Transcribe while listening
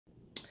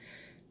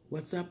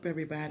What's up,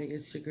 everybody?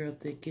 It's your girl,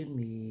 Thick and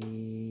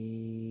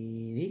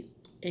Meaty.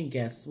 And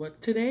guess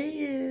what today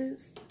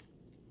is?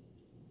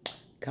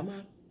 Come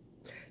on.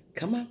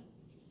 Come on.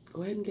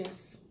 Go ahead and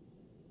guess.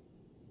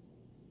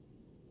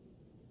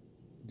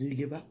 Do you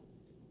give up?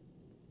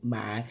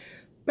 My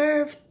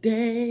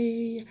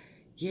birthday.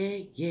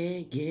 Yeah.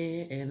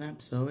 And I'm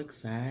so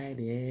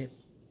excited.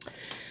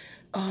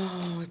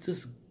 Oh, it's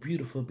just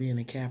beautiful being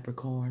a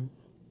Capricorn.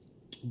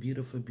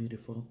 Beautiful.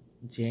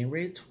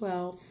 January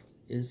 12th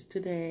is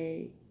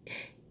today,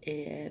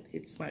 and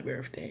it's my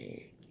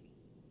birthday.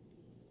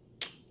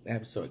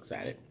 I'm so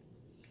excited.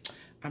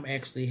 I'm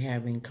actually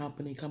having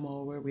company come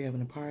over. We're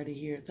having a party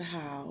here at the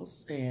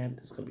house, and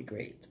it's going to be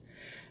great.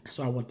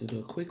 So I want to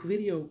do a quick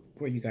video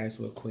for you guys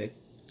real quick.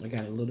 I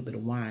got a little bit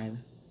of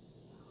wine.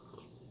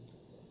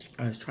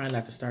 I was trying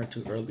not to start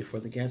too early before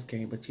the guests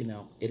came, but you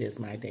know, it is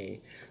my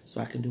day, so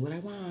I can do what I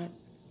want.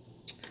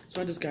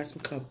 So I just got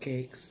some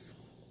cupcakes.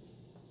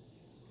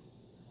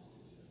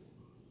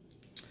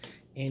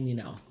 And, you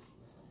know,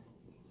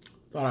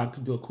 thought I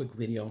could do a quick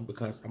video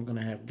because I'm going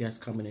to have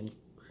guests coming in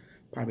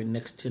probably the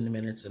next 10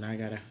 minutes and I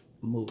got to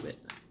move it.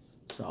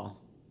 So,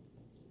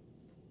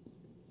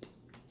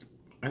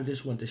 I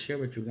just want to share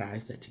with you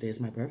guys that today is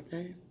my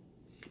birthday.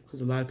 Because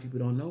a lot of people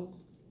don't know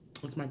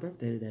it's my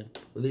birthday today.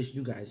 At least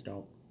you guys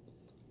don't.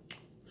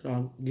 So,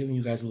 I'm giving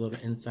you guys a little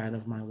insight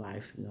of my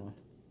life, you know.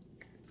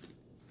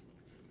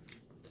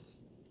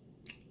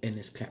 In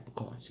this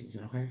Capricorn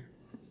season, okay?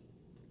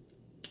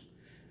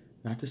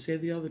 Not to say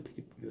the other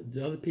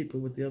people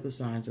with the other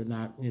signs are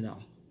not, you know,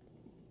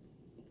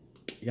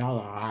 y'all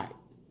are alright.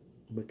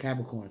 But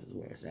Capricorns is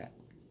where it's at.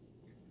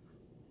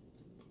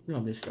 No,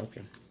 I'm just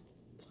joking.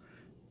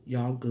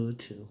 Y'all good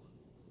too.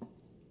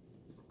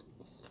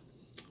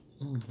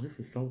 This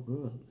is so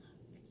good.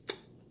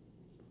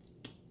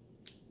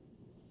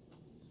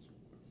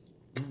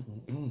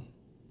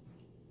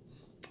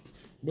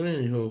 But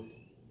anywho,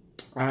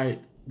 I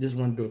just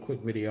want to do a quick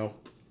video.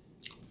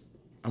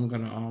 I'm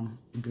gonna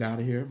get out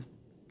of here,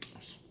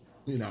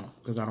 you know,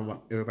 because I don't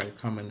want everybody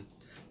coming,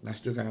 and I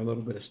still got a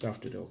little bit of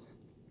stuff to do.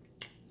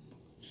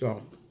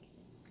 So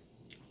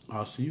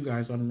I'll see you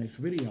guys on the next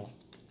video.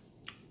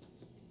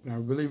 I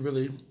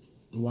really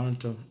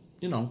wanted to,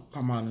 you know,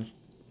 come on and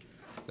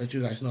let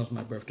you guys know it's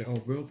my birthday. Oh,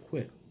 real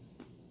quick.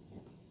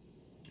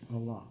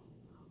 Hold on.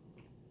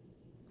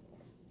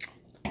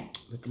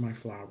 Look at my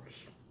flowers.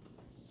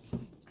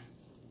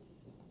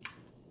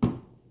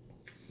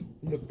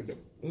 Look at them.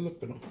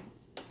 Look at them.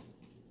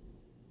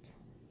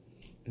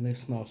 And they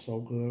smell so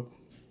good.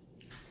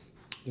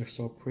 They're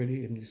so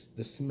pretty, and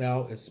the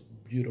smell is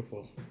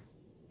beautiful.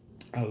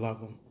 I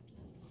love them.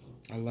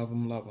 I love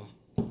them.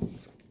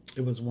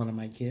 It was one of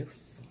my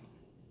gifts.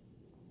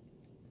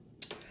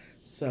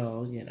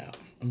 So, you know,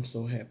 I'm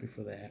so happy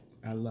for that.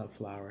 I love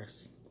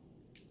flowers.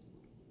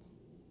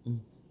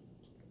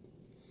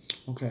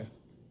 Okay,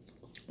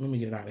 let me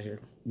get out of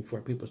here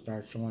before people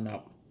start showing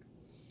up.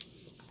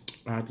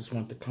 I just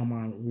want to come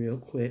on real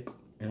quick.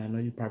 And I know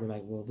you're probably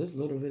like, well, this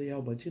little video,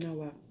 but you know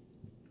what?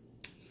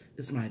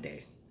 It's my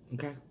day,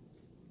 okay?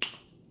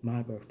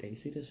 My birthday. You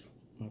see this?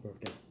 My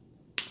birthday.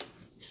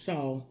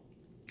 So,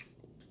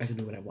 I can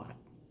do what I want.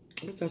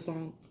 What's that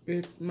song?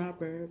 It's my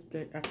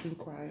birthday. I can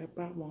cry if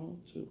I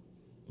want to.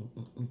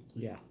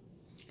 Yeah.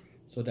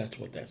 So that's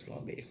what that's going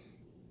to be.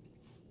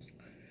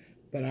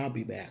 But I'll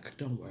be back.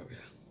 Don't worry.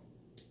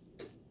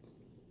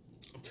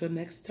 Until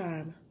next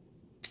time.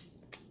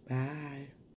 Bye.